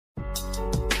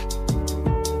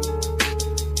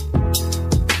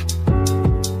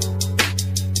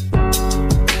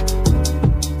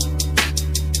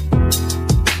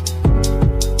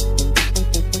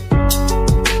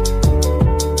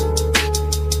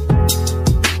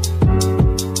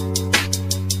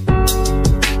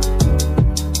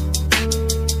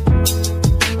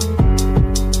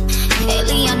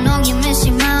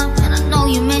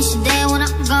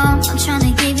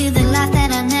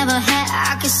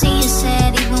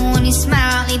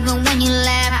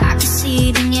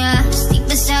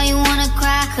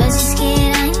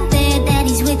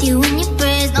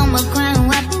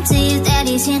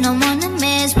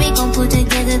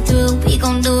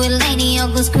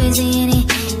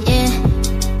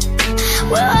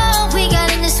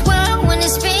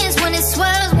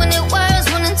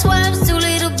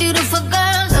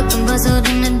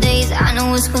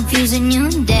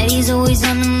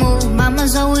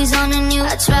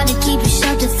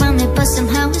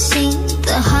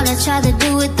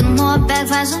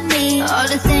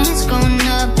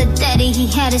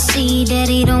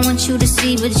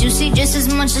But you see just as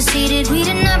much as he did. We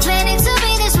did not plan it to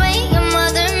be this way, your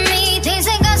mother and me. Things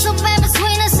that got so bad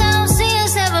between us, I don't see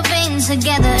us ever being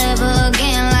together ever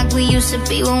again like we used to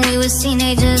be when we was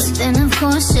teenagers. But then of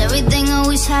course everything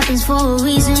always happens for a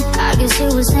reason. I guess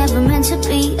it was never meant to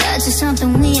be. That's just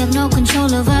something we have no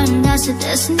control over, and that's the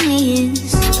destiny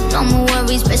is. But no more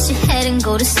worries, rest your head and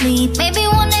go to sleep. Maybe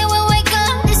one day we'll wake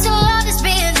up, this will all just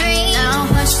be a dream. Now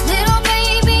hush little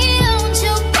baby, don't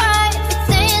you cry,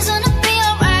 everything's gonna be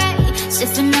alright.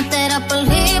 Sipping up that upper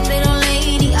lip, little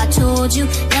lady, I told you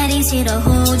that he's here to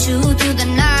hold you through the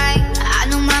night. I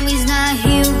know mommy's not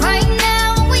here right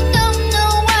now, we don't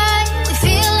know why. We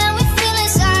feel how we feel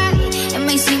inside. It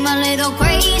may seem a little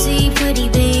crazy, pretty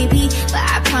baby, but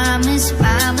I promise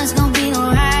mama's gonna be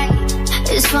alright.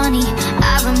 It's funny,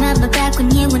 I remember back when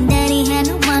you and daddy had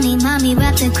no money. Mommy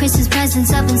wrapped the Christmas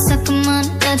presents up and stuck them under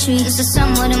the tree. It's just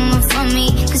somewhat of them from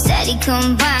me, cause daddy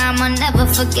couldn't buy them. I'll never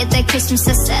forget that Christmas,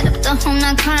 I sat up the whole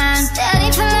night crying.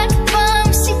 Daddy felt like a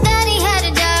bum, see daddy had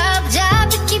a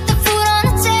job to keep the food on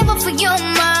the table for your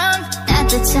mom. At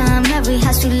the time, every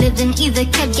house we lived in either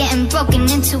kept getting broken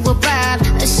into a bribe,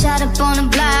 or shot up on a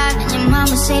block. And your mom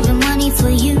was saving money for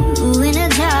you in a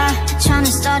jar, trying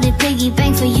to start a piggy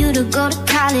bank for you to go to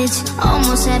college.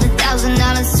 Almost had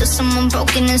 $1,000 till someone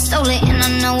broke in and stole it. And I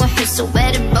know it hurt so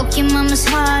bad it broke your mama's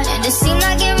heart. And it seemed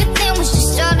like everything was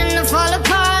just starting to fall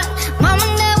apart. Mom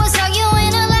and dad was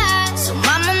arguing a lot, so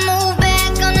mama moved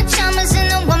back on the Chalmers in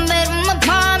a one-bedroom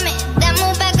apartment. Dad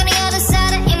moved back on the other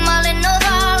side of Emil and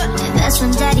Novara. And that's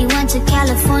when daddy went to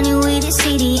California with his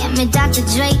CD and met Dr.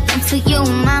 Dre, and for you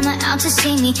and mama out to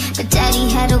see me. But daddy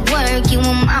had to work, you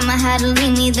and mama had to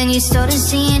leave me. Then you started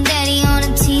seeing daddy on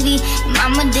the TV, and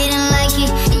mama didn't like it.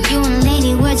 And you and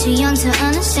lady were too young to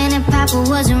understand that papa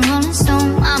wasn't Rolling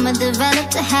Stone. Mama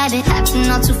developed a habit, happened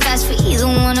all too fast for either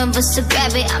one of us to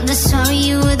grab it. I'm just sorry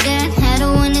you were there and had to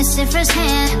witness it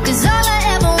firsthand, cause all I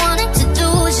ever wanted to do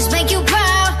was just make you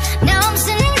proud. Now I'm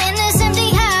sitting in this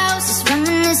empty house, just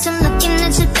reminiscing, looking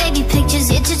at your baby pictures.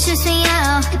 It just trips me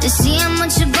out to see how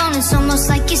much you're grown. It's almost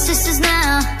like your sisters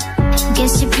now.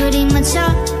 Guess you're pretty much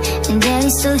up, and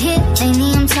daddy's still here.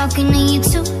 Lately I'm talking to you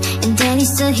too, and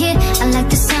daddy's still here. I like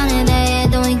the sound of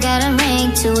that, though we got a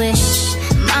ring to it. Shh,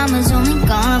 mama's only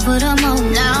gone for the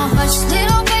moment. Now hush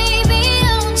little baby,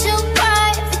 don't you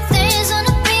cry, everything's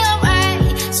gonna be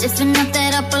alright. Sipping up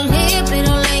that upper lip,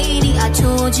 little lady, I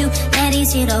told you that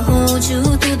he's here to hold you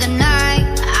through the night.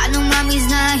 I know mommy's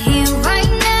not here right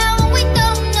now, we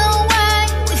don't know why.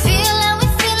 We feel how we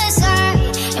feel inside.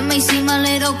 It may seem a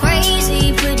little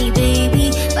crazy, pretty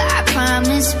baby, but I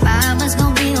promise mama's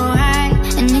gonna be alright.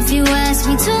 And if you ask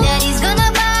me to, daddy's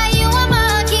gonna buy you a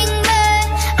mockingbird.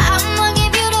 I'ma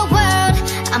give you the world,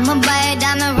 I'ma buy a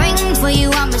diamond ring for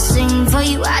you, I'ma sing for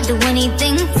you. I'd do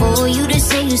anything for you to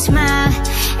say you smile.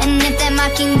 And if that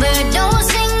mockingbird don't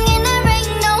sing and the rain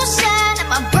don't shine,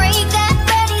 I'ma break that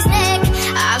birdie's neck.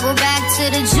 I go back to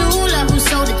the jeweler who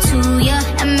sold it to ya,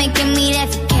 and making me that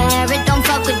for carat. Don't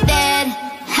fuck with that.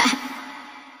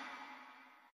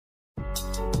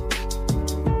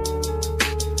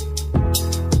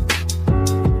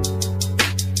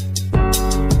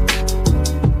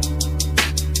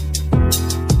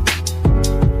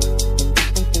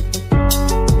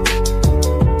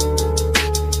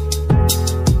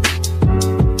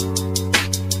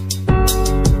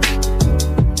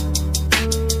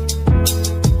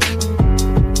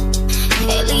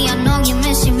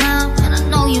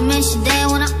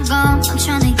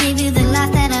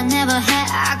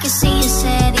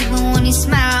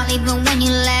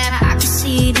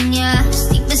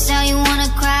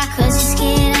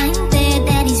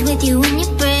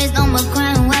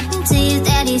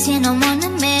 and I'm on a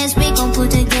mess. We gon'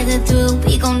 put together through.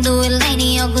 We gon' do it,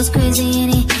 lady. All goes crazy in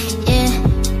it, yeah.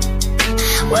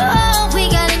 We're all we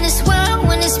got in this world.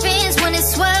 When it spins, when it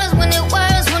swirls, when it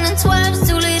whirls, when it twirls.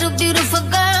 Two little beautiful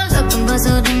girls, looking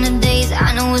puzzled in the days.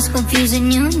 I know it's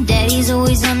confusing you. Daddy's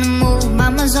always on the move,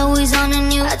 mama's always on the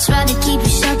news. I try to keep you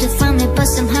sheltered from it, but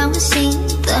somehow it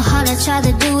seems the harder I try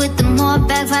to do it, the more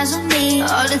backfires on me.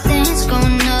 All the things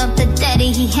growing up, the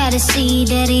daddy he had to see.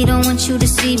 Daddy don't want you to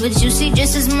see, but you see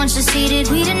just as much as he did.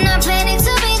 We did not plan it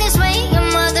to be this way, your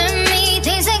mother and me.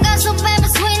 Things ain't got so bad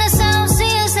between us, I don't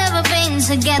see us ever being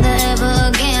together ever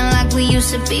again like we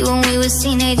used to be when we was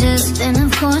teenagers. But then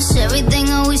of course everything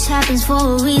always happens for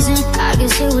a reason. I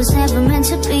guess it was never meant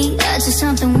to be. That's just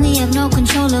something we have no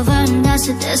control over, and that's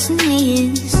what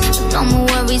destiny is. But no more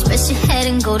worries, rest your head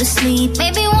and go to sleep.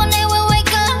 Maybe one day we'll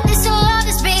wake up, this will all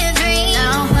just be a dream.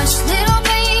 Now hush little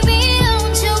baby,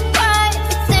 don't you cry,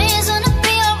 everything's gonna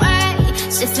be alright.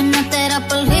 Stiffen up that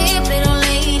upper lip, little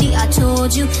lady. I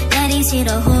told you daddy's here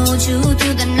to hold you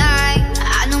through the night.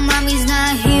 I know mommy's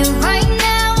not here right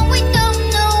now, we don't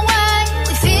know why.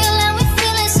 We feel how we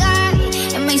feel inside.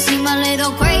 It may seem a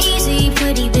little crazy,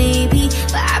 pretty baby,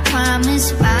 but I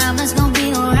promise mama's gonna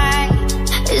be alright.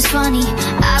 It's funny,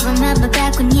 I remember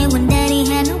back when daddy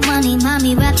had no money.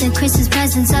 Mommy wrapped the Christmas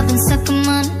presents up and stuck them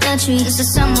under the tree. It's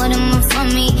just somewhat more for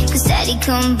me, cause daddy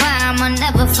couldn't buy them. I'll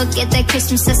never forget that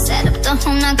Christmas, I sat up the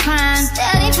whole night crying.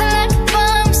 Daddy felt like a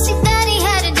bum, see daddy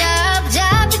had a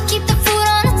job to keep the food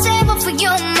on the table for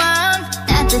your mom.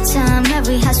 At the time,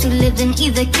 every house we lived in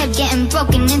either kept getting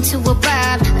broken into or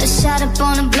robbed, or shot up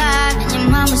on a block. And your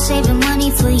mom was saving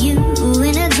money for you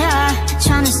in a jar,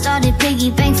 trying to start a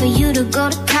piggy bank for you to go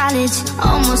to college.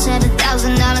 Almost had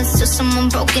 $1,000 till someone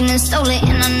broke in and stole it.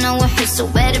 And I know it hurt so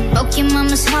bad it broke your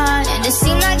mama's heart. And it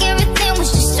seemed like everything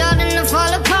was just starting to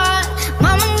fall apart.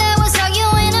 Mom and dad was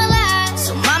arguing a lot,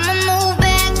 so mama moved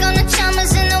back on the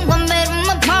Chalmers in a one-bedroom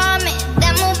apartment.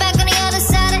 Dad moved back on the other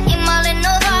side of Emil in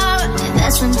Novara. And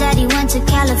that's when daddy went to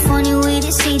California with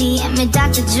his CD and met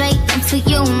Dr. Dre, and for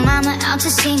you and mama out to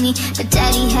see me. But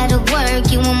daddy had to work,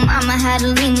 you and mama had to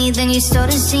leave me. Then you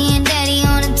started seeing daddy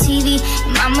on the TV,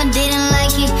 and mama didn't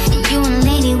like it, and you and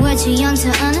lady were too young to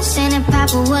understand that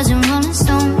papa wasn't Rolling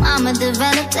Stone. Mama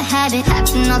developed a habit,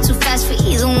 happened all too fast for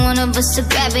either one of us to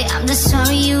grab it. I'm just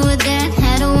sorry you were there and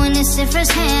had to witness it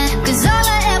firsthand, cause all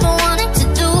I ever wanted to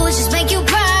do was just make you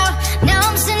proud. Now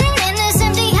I'm sitting in this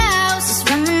empty house, just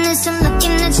reminiscing,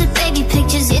 looking at your baby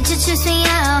pictures. It just trips me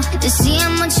out to see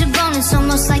how much you're grown. It's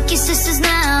almost like your sisters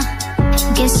now.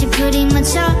 Guess you're pretty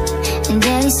much up, and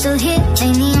daddy's still here.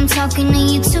 Lately I'm talking to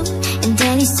you too, and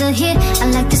daddy's still here. I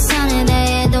like the sound of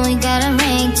that, though we got a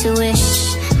ring to it.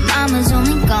 Shh, mama's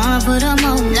only gone for the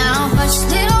moment. Now hush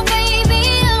little baby,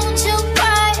 don't you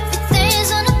cry, everything's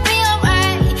gonna be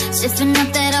alright. Stiffen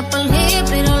up that upper lip,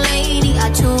 little lady. I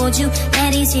told you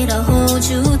daddy's here to hold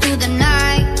you through the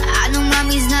night. I know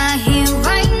mommy's not here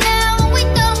right now, we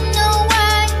don't know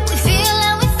why. We feel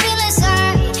how we feel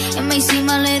inside. It may seem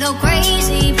a little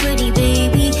crazy, pretty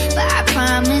baby, but I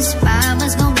promise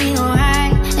mama's gonna be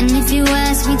alright. And if you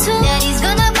ask me to, daddy's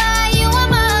gonna buy you a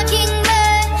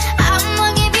mockingbird. I'ma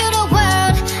give you the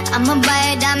world, I'ma buy